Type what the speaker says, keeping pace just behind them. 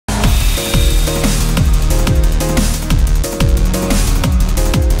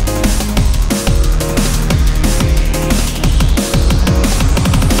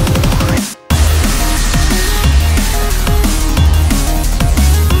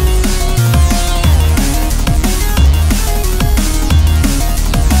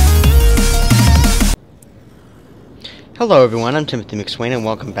Hello everyone, I'm Timothy McSwain and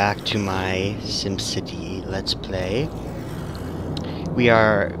welcome back to my SimCity Let's Play. We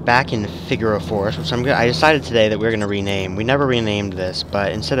are back in Figaro Forest, which I decided today that we're going to rename. We never renamed this,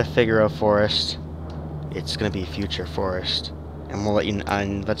 but instead of Figaro Forest, it's going to be Future Forest. And we'll let you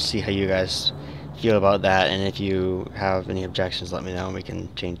and let's see how you guys feel about that, and if you have any objections, let me know and we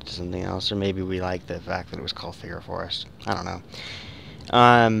can change it to something else, or maybe we like the fact that it was called Figaro Forest. I don't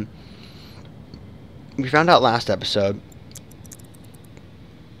know. We found out last episode,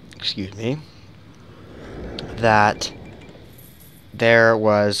 excuse me, that there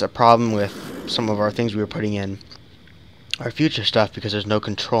was a problem with some of our things we were putting in our future stuff because there's no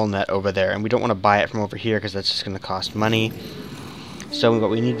control net over there, and we don't want to buy it from over here because that's just going to cost money. So what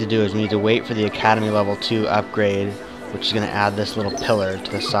we need to do is we need to wait for the Academy Level 2 upgrade, which is going to add this little pillar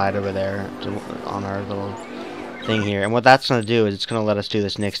to the side over there on our little thing here. And what that's going to do is it's going to let us do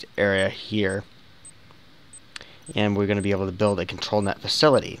this next area here, and we're going to be able to build a control net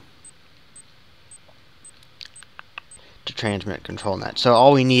facility to transmit control net. So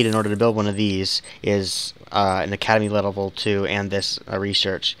all we need in order to build one of these is an Academy Level 2 and this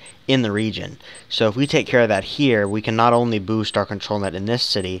research in the region. So if we take care of that here, we can not only boost our control net in this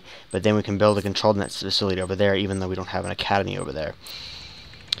city, but then we can build a control net facility over there, even though we don't have an academy over there.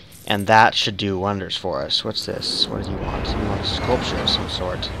 And that should do wonders for us. What's this? What do you want? You want a sculpture of some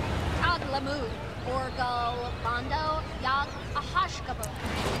sort.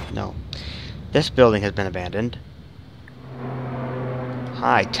 No. This building has been abandoned.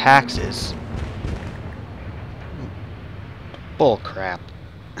 High taxes. Bull crap.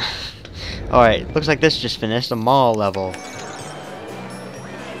 Alright, looks like this just finished a mall level.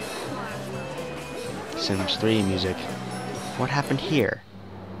 Sims 3 music. What happened here?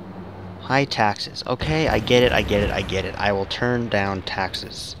 High taxes. Okay, I get it, I get it, I get it. I will turn down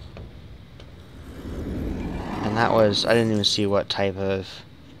taxes. And that was, I didn't even see what type of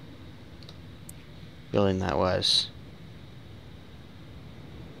building that was.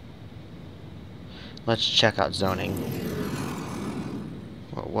 Let's check out zoning.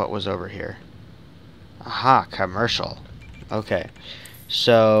 What was over here? Aha, commercial. Okay,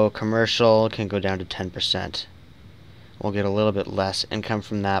 so commercial can go down to 10%. We'll get a little bit less income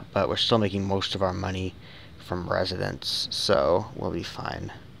from that, but we're still making most of our money from residents, so we'll be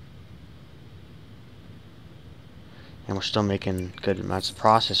fine. And we're still making good amounts of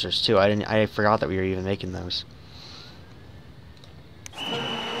processors too. I forgot that we were even making those.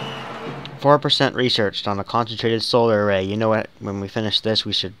 4% researched on a concentrated solar array. You know what? When we finish this,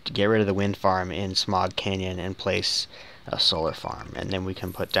 we should get rid of the wind farm in Smog Canyon and place a solar farm, and then we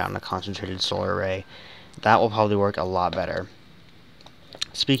can put down a concentrated solar array. That will probably work a lot better.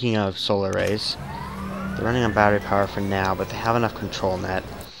 Speaking of solar arrays, they're running on battery power for now, but they have enough control net.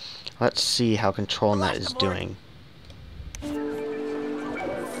 Let's see how control net is doing.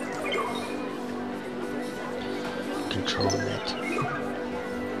 Control net.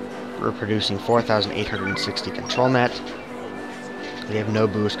 We're producing 4,860 control net. We have no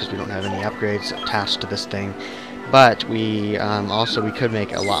boost because we don't have any upgrades attached to this thing. But we we could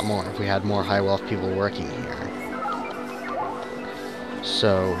make a lot more if we had more high wealth people working here.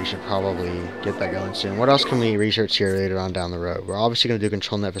 So we should probably get that going soon. What else can we research here later on down the road? We're obviously going to do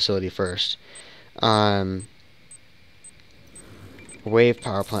control net facility first. Wave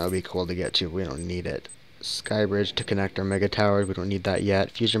power plant would be cool to get to. We don't need it. Sky bridge to connect our mega towers. We don't need that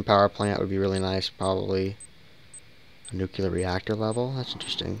yet. Fusion power plant would be really nice. Probably a nuclear reactor level. That's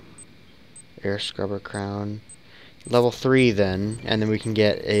interesting. Air scrubber crown. Level 3 then, and then we can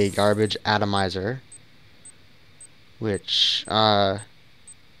get a garbage atomizer, which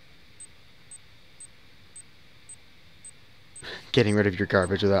getting rid of your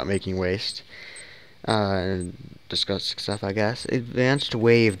garbage without making waste. And discuss stuff, I guess. Advanced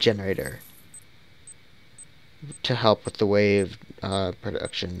wave generator to help with the wave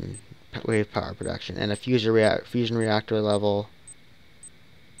production, wave power production, and a fusion reactor level.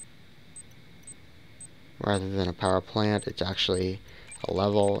 Rather than a power plant, it's actually a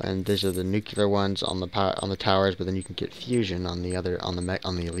level, and these are the nuclear ones on the towers. But then you can get fusion on the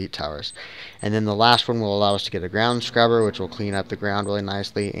elite towers, and then the last one will allow us to get a ground scrubber, which will clean up the ground really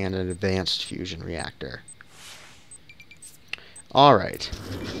nicely, and an advanced fusion reactor. All right.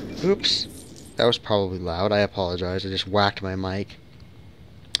 Oops, that was probably loud. I apologize. I just whacked my mic.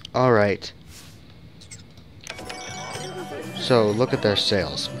 All right. So, look at their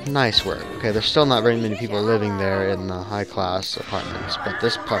sales. Nice work. Okay, there's still not very many people living there in the high-class apartments, but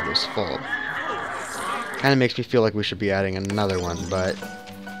this part is full. Kind of makes me feel like we should be adding another one, but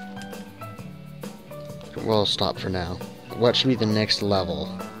we'll stop for now. What should be the next level?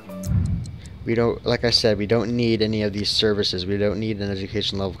 We don't, like I said, we don't need any of these services. We don't need an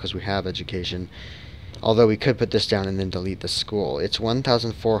education level because we have education. Although we could put this down and then delete the school. It's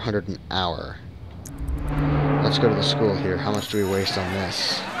 1,400 an hour. Let's go to the school here. How much do we waste on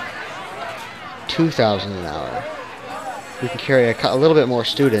this? 2,000 an hour. We can carry a little bit more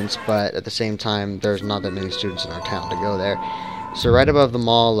students, but at the same time, there's not that many students in our town to go there. So right above the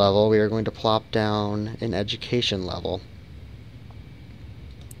mall level, we are going to plop down an education level.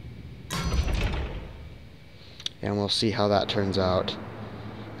 And we'll see how that turns out.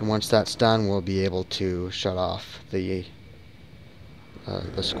 And once that's done, we'll be able to shut off the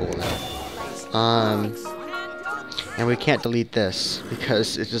school now. And we can't delete this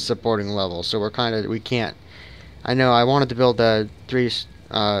because it's a supporting level. So we can't. I know I wanted to build a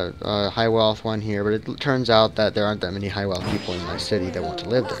high wealth one here, but it turns out that there aren't that many high wealth people in my city that want to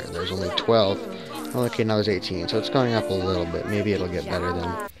live there. There's only 12. Oh, okay, now there's 18, so it's going up a little bit. Maybe it'll get better then.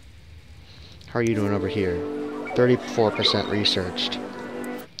 How are you doing over here? 34% researched.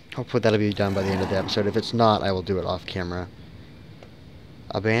 Hopefully that'll be done by the end of the episode. If it's not, I will do it off camera.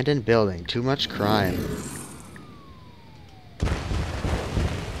 Abandoned building. Too much crime.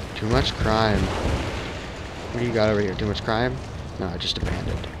 Too much crime. What do you got over here? Too much crime? No, just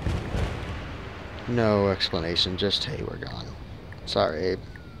abandoned. No explanation. Just, hey, we're gone. Sorry, Abe.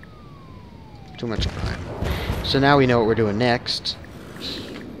 Too much crime. So now we know what we're doing next.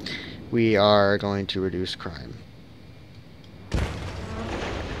 We are going to reduce crime.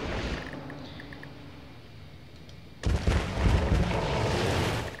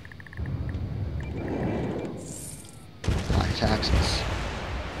 High taxes.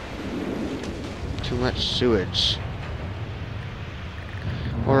 Too much sewage.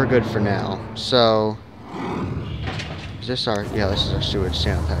 We're good for now. So, is this our... yeah, this is our sewage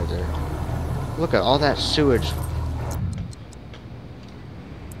sanitizer. Look at all that sewage.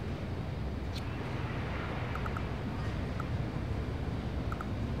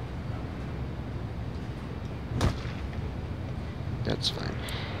 That's fine.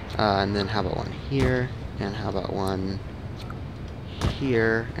 And then how about one here? And how about one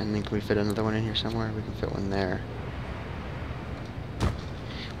here? And then can we fit another one in here somewhere? We can fit one there.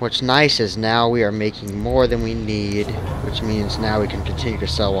 What's nice is now we are making more than we need, which means now we can continue to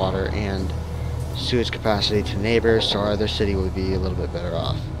sell water and sewage capacity to neighbors, so our other city will be a little bit better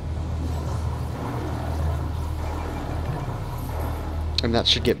off. And that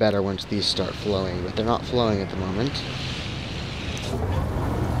should get better once these start flowing, but they're not flowing at the moment.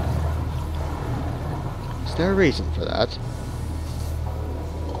 Is there a reason for that?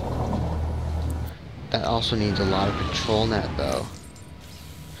 That also needs a lot of control net, though.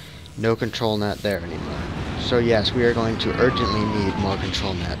 No control net there anymore. So yes, we are going to urgently need more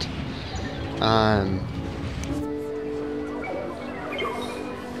control net.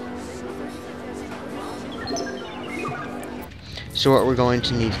 So what we're going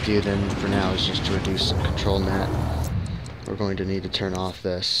to need to do then for now is just to reduce some control net. We're going to need to turn off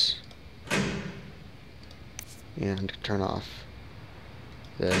this. And turn off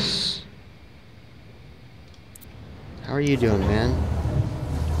this. How are you doing, man?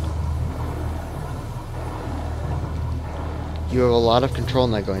 You have a lot of control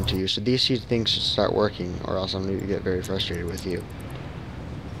net going to you, so these things should start working, or else I'm going to get very frustrated with you.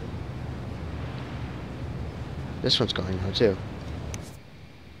 This one's going now, too.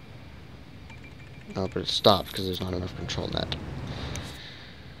 Oh, but it stopped because there's not enough control net.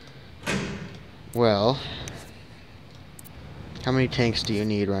 Well, how many tanks do you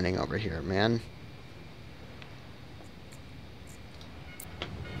need running over here, man?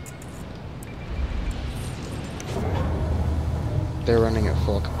 They're running at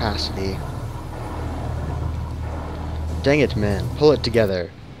full capacity. Dang it, man. Pull it together.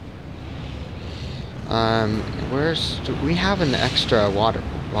 We have an extra water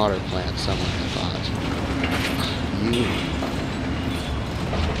plant somewhere, I thought. You...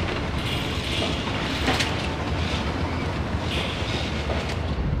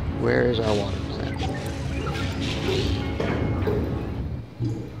 Where is our water plant?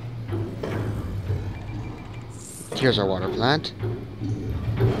 Here's our water plant.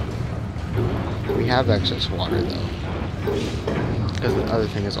 We have excess water, though. Because the other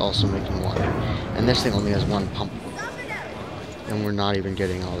thing is also making water. And this thing only has one pump. And we're not even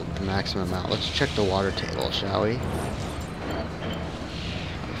getting all the maximum amount. Let's check the water table, shall we?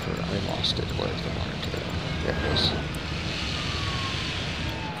 I lost it. Where's the water table? There it is.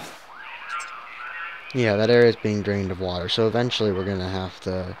 Yeah, that area is being drained of water. So eventually we're going to have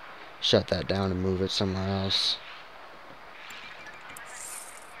to shut that down and move it somewhere else.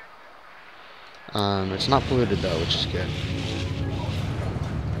 It's not polluted though, which is good.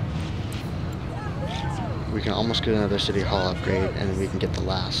 we can almost get another City Hall upgrade, and we can get the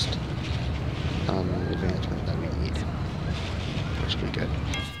last advancement that we need, which will be good.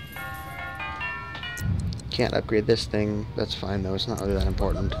 Can't upgrade this thing. That's fine though. It's not really that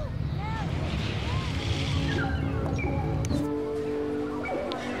important.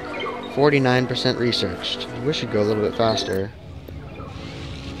 "49% researched." I wish it'd go a little bit faster.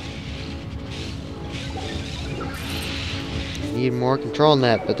 Need more control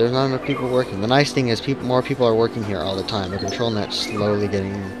net, but there's not enough people working. The nice thing is more people are working here all the time. The control net's slowly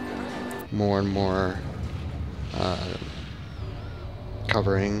getting more and more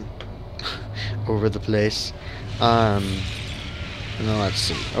covering over the place. And then let's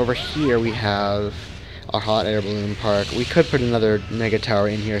see. Over here we have our hot air balloon park. We could put another mega tower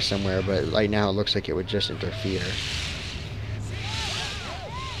in here somewhere, but right now it looks like it would just interfere.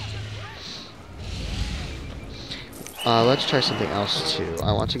 Let's try something else too.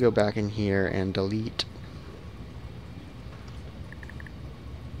 I want to go back in here and delete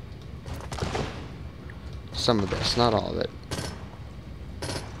some of this, not all of it.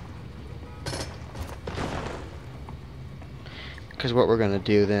 Because what we're going to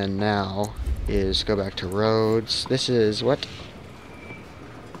do then now is go back to roads. This is what?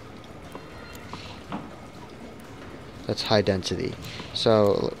 That's high density.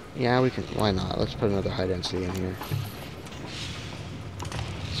 So, yeah, we can, why not? Let's put another high density in here.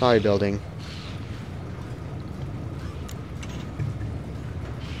 Sorry, building.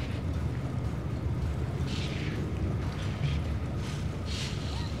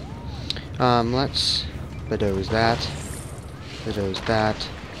 Let's bulldoze that,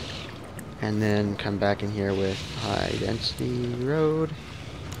 and then come back in here with high density road.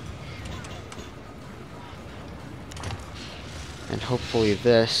 And hopefully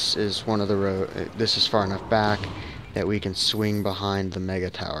this is one of the this is far enough back that we can swing behind the mega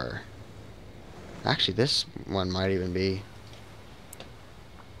tower. Actually, this one might even be.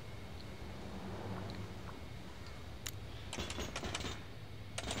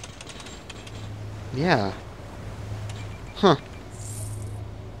 Yeah. Huh.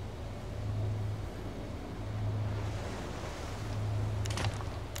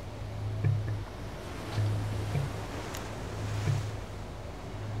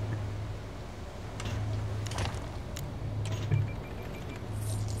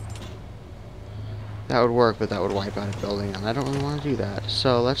 That would work, but that would wipe out a building, and I don't really want to do that.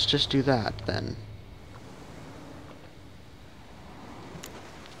 So let's just do that then.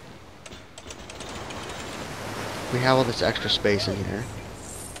 We have all this extra space in here.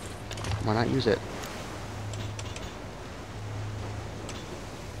 Why not use it?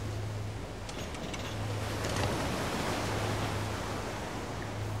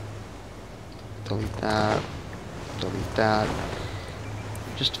 Delete that. Delete that.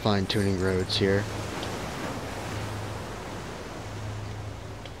 Just fine-tuning roads here.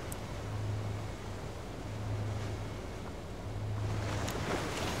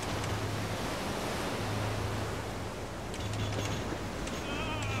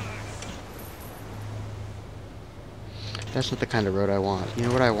 That's not the kind of road I want. You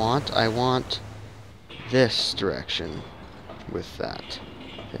know what I want? I want this direction with that.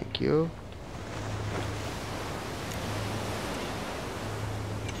 Thank you.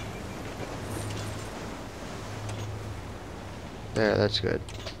 There, that's good.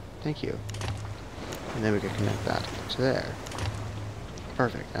 Thank you. And then we can connect that to there.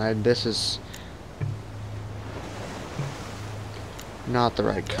 Perfect. And this is not the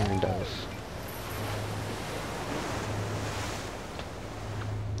right kind of...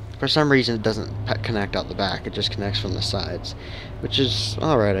 For some reason it doesn't connect out the back, it just connects from the sides. Which is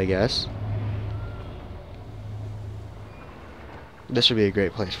alright, I guess. This would be a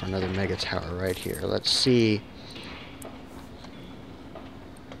great place for another mega tower right here. Let's see.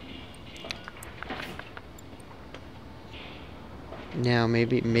 Now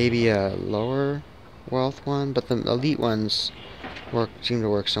maybe a lower wealth one, but the elite ones seem to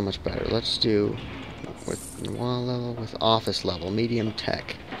work so much better. Let's do with one level with office level, medium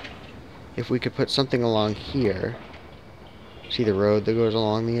tech. If we could put something along here, see the road that goes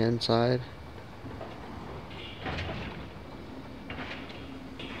along the inside?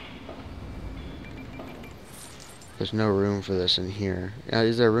 There's no room for this in here.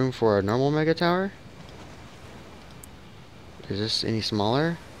 Is there room for a normal mega tower? Is this any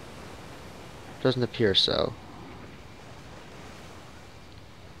smaller? Doesn't appear so.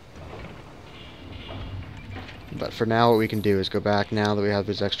 But for now, what we can do is go back now that we have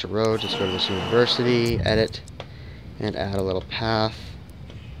these extra roads. Let's go to this university, edit, and add a little path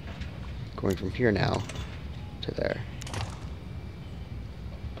going from here now to there.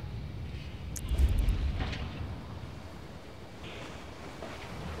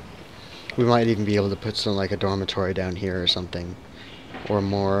 We might even be able to put some, like, a dormitory down here or something. Or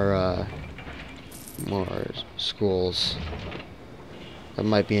more schools. That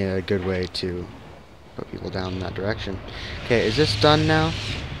might be a good way to put people down in that direction. Okay, is this done now?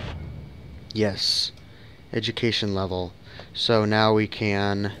 Yes. Education level. So now we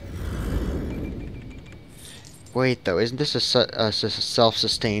can... Wait, though, isn't this a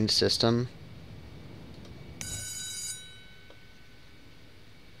self-sustained system?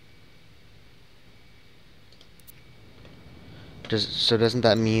 So doesn't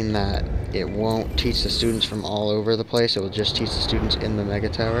that mean that it won't teach the students from all over the place? It will just teach the students in the mega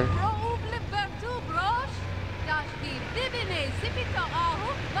tower?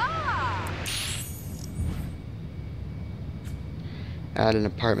 Add an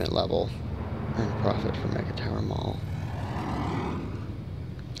apartment level. Earn profit from mega tower mall.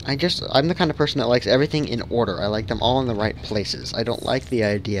 I'm the kind of person that likes everything in order. I like them all in the right places. I don't like the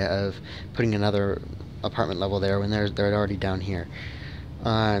idea of putting another apartment level there when they're already down here.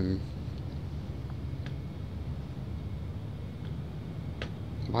 Why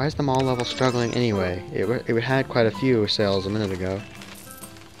is the mall level struggling anyway? It had quite a few sales a minute ago.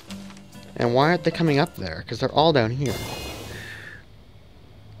 And why aren't they coming up there? Because they're all down here.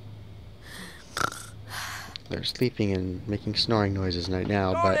 They're sleeping and making snoring noises right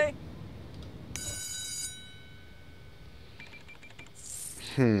now, but...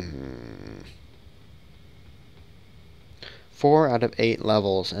 4 out of 8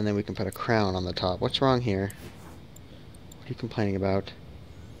 levels, and then we can put a crown on the top. What's wrong here? What are you complaining about?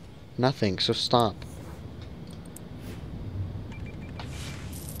 Nothing, so stop.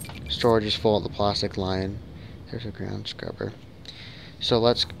 Storage is full of the plastic line. There's a ground scrubber. So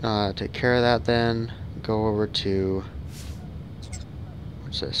let's take care of that then. Go over to...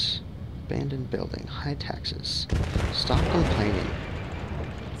 What's this? Abandoned building. High taxes. Stop complaining.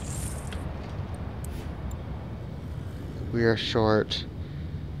 We are short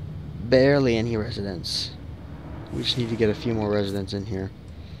barely any residents. We just need to get a few more residents in here.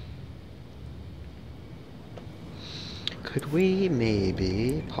 Could we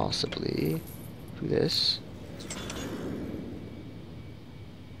maybe, possibly, do this?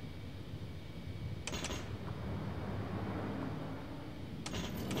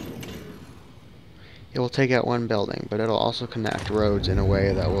 It will take out one building, but it'll also connect roads in a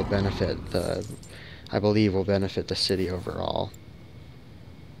way that will benefit the... I believe will benefit the city overall.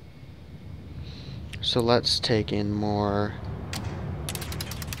 So let's take in more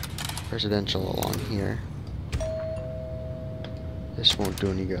residential along here. This won't do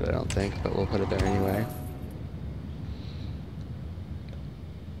any good, I don't think, but we'll put it there anyway.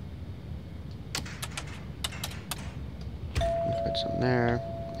 Put some there.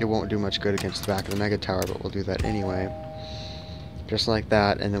 It won't do much good against the back of the mega tower, but we'll do that anyway. Just like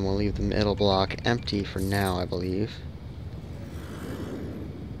that, and then we'll leave the middle block empty for now, I believe.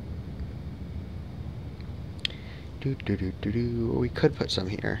 We could put some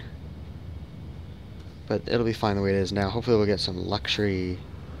here. But it'll be fine the way it is now. Hopefully we'll get some luxury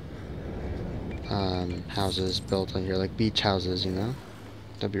houses built on here, like beach houses, you know?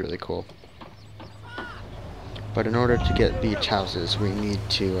 That'd be really cool. But in order to get beach houses, we need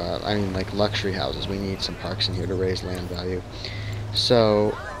to, like luxury houses, we need some parks in here to raise land value.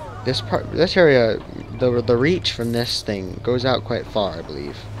 So, this area, the reach from this thing goes out quite far, I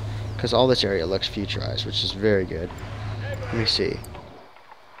believe. Because all this area looks futurized, which is very good. Let me see.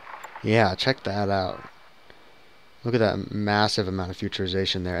 Yeah, check that out. Look at that massive amount of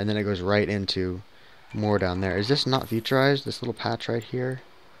futurization there. And then it goes right into more down there. Is this not futurized? This little patch right here?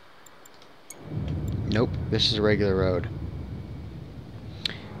 Nope, this is a regular road.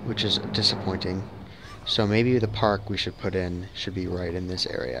 Which is disappointing. So maybe the park we should put in should be right in this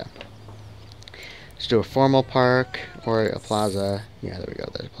area. Let's do a formal park or a plaza. Yeah, there we go,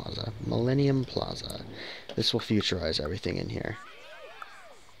 there's a plaza. Millennium Plaza. This will futurize everything in here.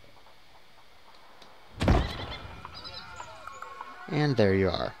 And there you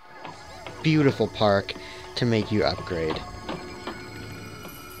are. Beautiful park to make you upgrade.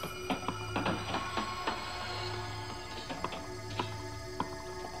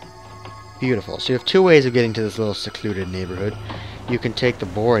 Beautiful. So you have two ways of getting to this little secluded neighborhood. You can take the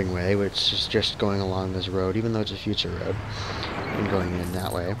boring way, which is just going along this road, even though it's a future road, and going in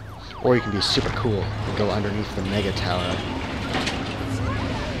that way. Or you can be super cool and go underneath the mega tower.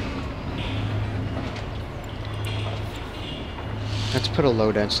 Let's put a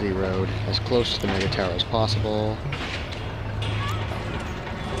low density road as close to the mega tower as possible.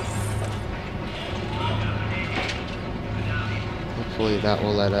 Hopefully that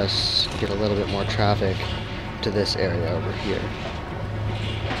will let us get a little bit more traffic to this area over here.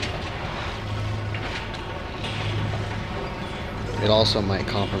 it also might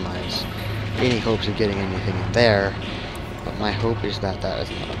compromise any hopes of getting anything in there, but my hope is that that is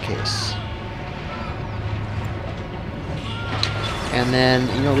not the case. And then,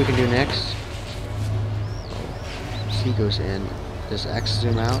 you know what we can do next? C goes in. Does X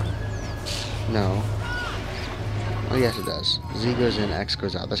zoom out? No. Oh yes it does. Z goes in, X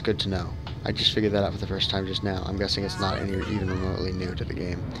goes out. That's good to know. I just figured that out for the first time just now. I'm guessing it's not even remotely new to the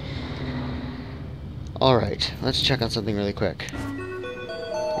game. Alright, let's check on something really quick.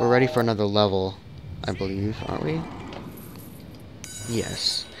 We're ready for another level, I believe, aren't we?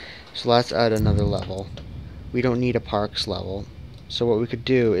 Yes. So let's add another level. We don't need a parks level. So what we could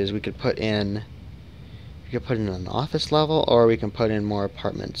do is we could put in an office level, or we can put in more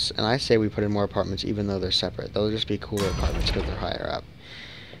apartments. And I say we put in more apartments even though they're separate. They'll just be cooler apartments because they're higher up.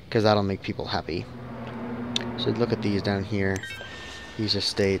 Because that'll make people happy. So look at these down here. These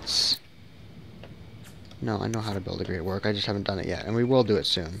estates. No, I know how to build a great work. I just haven't done it yet. And we will do it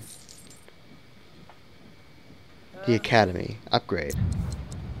soon. The Academy. Upgrade.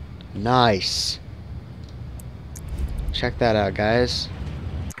 Nice. Check that out, guys.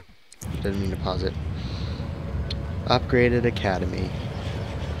 Didn't mean to pause it. Upgraded Academy.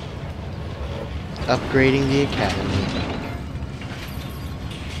 Upgrading the Academy.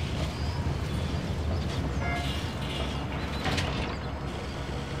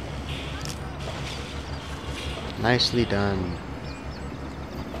 Nicely done.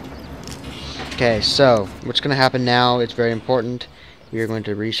 Okay, so what's going to happen now, it's very important. We are going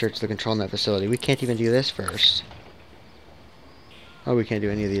to research the control net facility. We can't even do this first. Oh, we can't do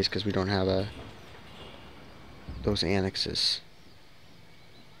any of these because we don't have those annexes.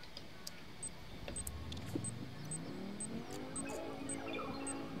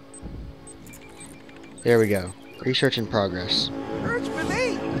 There we go. Research in progress.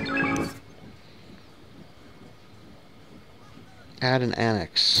 Add an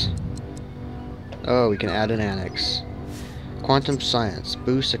annex. Oh, we can add an annex. Quantum science.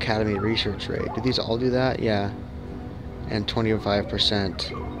 Boost academy research rate. Do these all do that? Yeah. And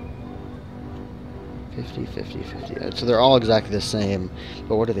 25%. 50, 50, 50. So they're all exactly the same.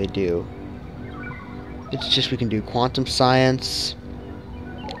 But what do they do? It's just we can do quantum science,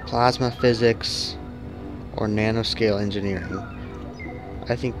 plasma physics, or nanoscale engineering.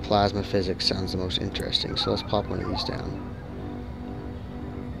 I think plasma physics sounds the most interesting. So let's pop one of these down.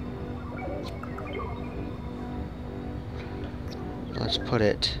 Let's put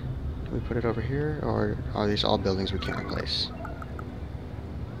it... Can we put it over here? Or are these all buildings we can't replace?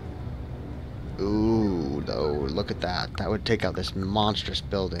 Ooh, though, look at that. That would take out this monstrous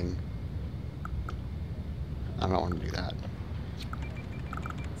building. I don't want to do that.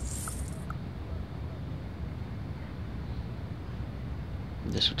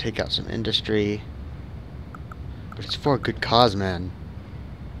 This would take out some industry. But it's for a good cause, man.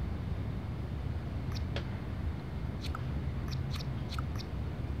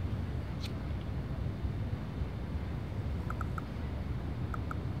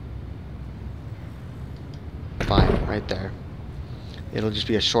 Fine, right there. It'll just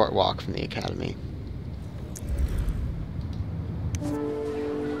be a short walk from the academy.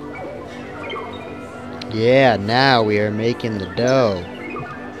 Yeah, now we are making the dough.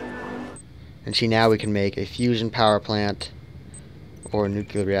 And see, now we can make a fusion power plant or a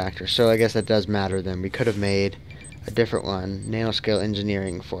nuclear reactor. So I guess that does matter then. We could have made a different one, nanoscale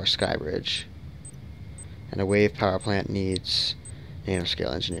engineering for Skybridge. And a wave power plant needs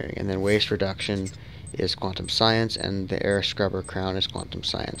nanoscale engineering. And then waste reduction is quantum science, and the air scrubber crown is quantum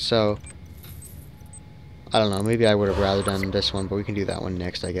science. So, I don't know, maybe I would have rather done this one, but we can do that one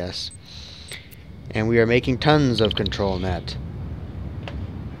next, I guess. And we are making tons of control net.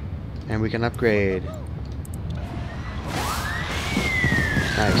 And we can upgrade.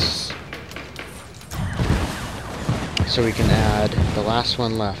 Nice. So we can add the last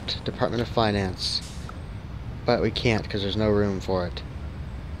one left, Department of Finance. But we can't because there's no room for it.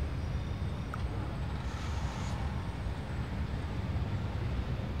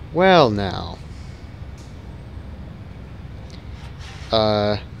 Well, now.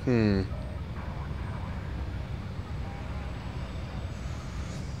 Well,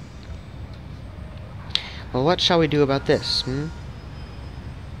 what shall we do about this,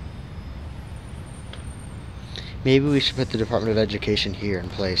 Maybe we should put the Department of Education here and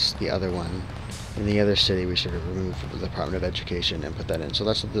place the other one. In the other city, we should remove the Department of Education and put that in. So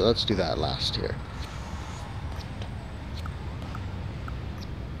let's do that last here.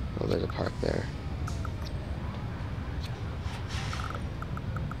 Oh, there's a park there.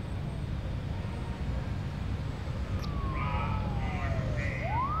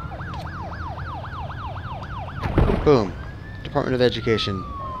 Boom. Department Department of Education.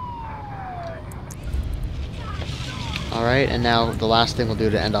 Alright, and now the last thing we'll do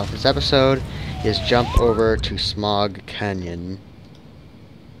to end off this episode is jump over to Smog Canyon.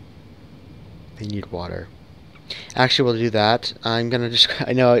 I need water. Actually, we'll do that. I'm gonna just...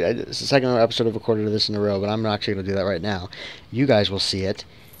 I know it's the second episode I've recorded of this in a row, but I'm actually gonna do that right now. You guys will see it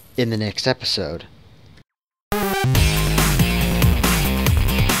in the next episode.